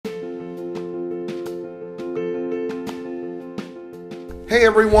Hey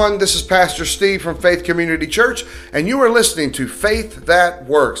everyone, this is Pastor Steve from Faith Community Church, and you are listening to Faith That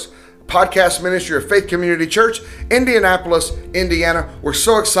Works, podcast ministry of Faith Community Church, Indianapolis, Indiana. We're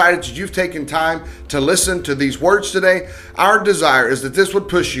so excited that you've taken time to listen to these words today. Our desire is that this would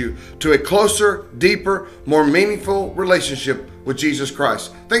push you to a closer, deeper, more meaningful relationship with Jesus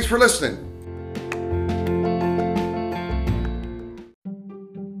Christ. Thanks for listening.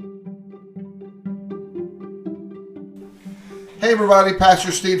 Hey everybody,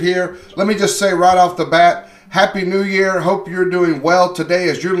 Pastor Steve here. Let me just say right off the bat, Happy New Year. Hope you're doing well today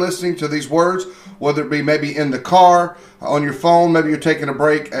as you're listening to these words, whether it be maybe in the car, on your phone, maybe you're taking a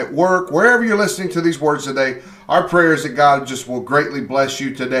break at work, wherever you're listening to these words today. Our prayer is that God just will greatly bless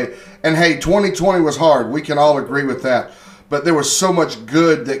you today. And hey, 2020 was hard. We can all agree with that. But there was so much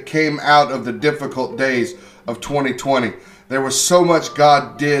good that came out of the difficult days of 2020. There was so much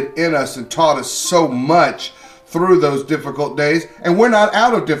God did in us and taught us so much through those difficult days, and we're not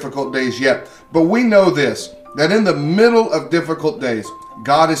out of difficult days yet, but we know this, that in the middle of difficult days,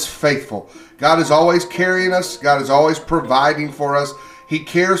 God is faithful. God is always carrying us. God is always providing for us. He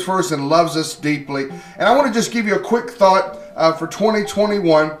cares for us and loves us deeply. And I want to just give you a quick thought for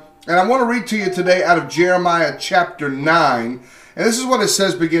 2021, and I want to read to you today out of Jeremiah chapter 9, and this is what it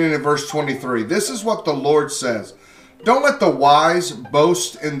says beginning in verse 23. This is what the Lord says. Don't let the wise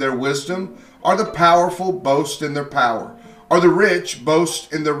boast in their wisdom, or the powerful boast in their power, or the rich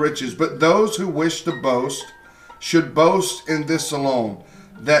boast in their riches. But those who wish to boast should boast in this alone,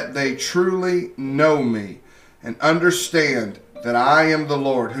 that they truly know me and understand that I am the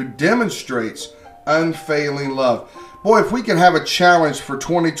Lord who demonstrates unfailing love. Boy, if we could have a challenge for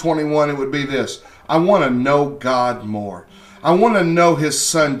 2021, it would be this. I want to know God more. I want to know His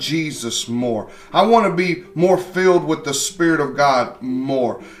Son Jesus more. I want to be more filled with the Spirit of God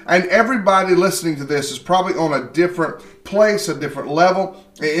more. And everybody listening to this is probably on a different place, a different level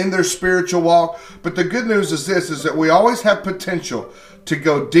in their spiritual walk. But the good news is this, is that we always have potential to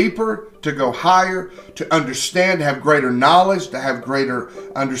go deeper, to go higher, to understand, to have greater knowledge, to have greater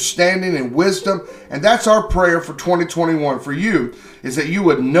understanding and wisdom. And that's our prayer for 2021 for you, is that you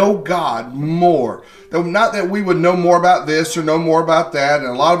would know God more. Not that we would know more about this or know more about that. And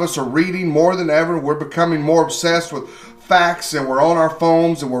a lot of us are reading more than ever. We're becoming more obsessed with facts, and we're on our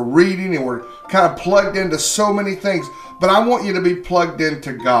phones and we're reading and we're kind of plugged into so many things. But I want you to be plugged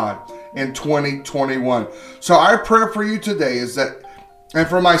into God in 2021. So our prayer for you today is that, and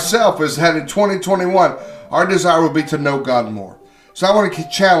for myself, is that in 2021, our desire will be to know God more. So I want to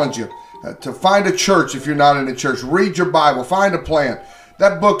challenge you to find a church if you're not in a church. Read your Bible. Find a plan.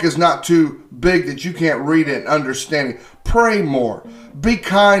 That book is not too big that you can't read it and understand it. Pray more. Be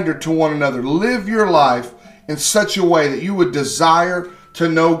kinder to one another. Live your life in such a way that you would desire to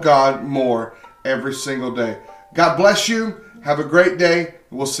know God more every single day. God bless you. Have a great day.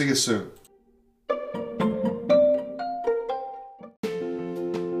 We'll see you soon.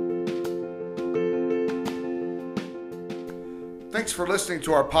 Thanks for listening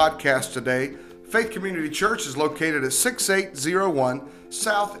to our podcast today. Faith Community Church is located at 6801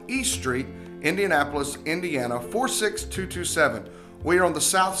 South East Street, Indianapolis, Indiana, 46227. We are on the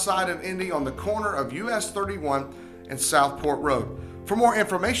south side of Indy on the corner of US 31 and Southport Road. For more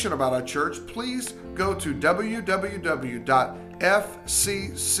information about our church, please go to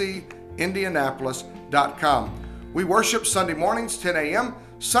www.fccindianapolis.com. We worship Sunday mornings, 10 a.m.,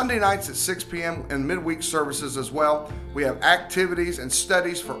 Sunday nights at 6 p.m., and midweek services as well. We have activities and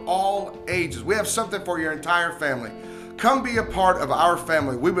studies for all ages. We have something for your entire family. Come be a part of our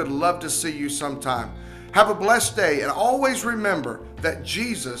family. We would love to see you sometime. Have a blessed day, and always remember that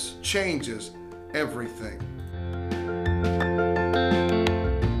Jesus changes everything.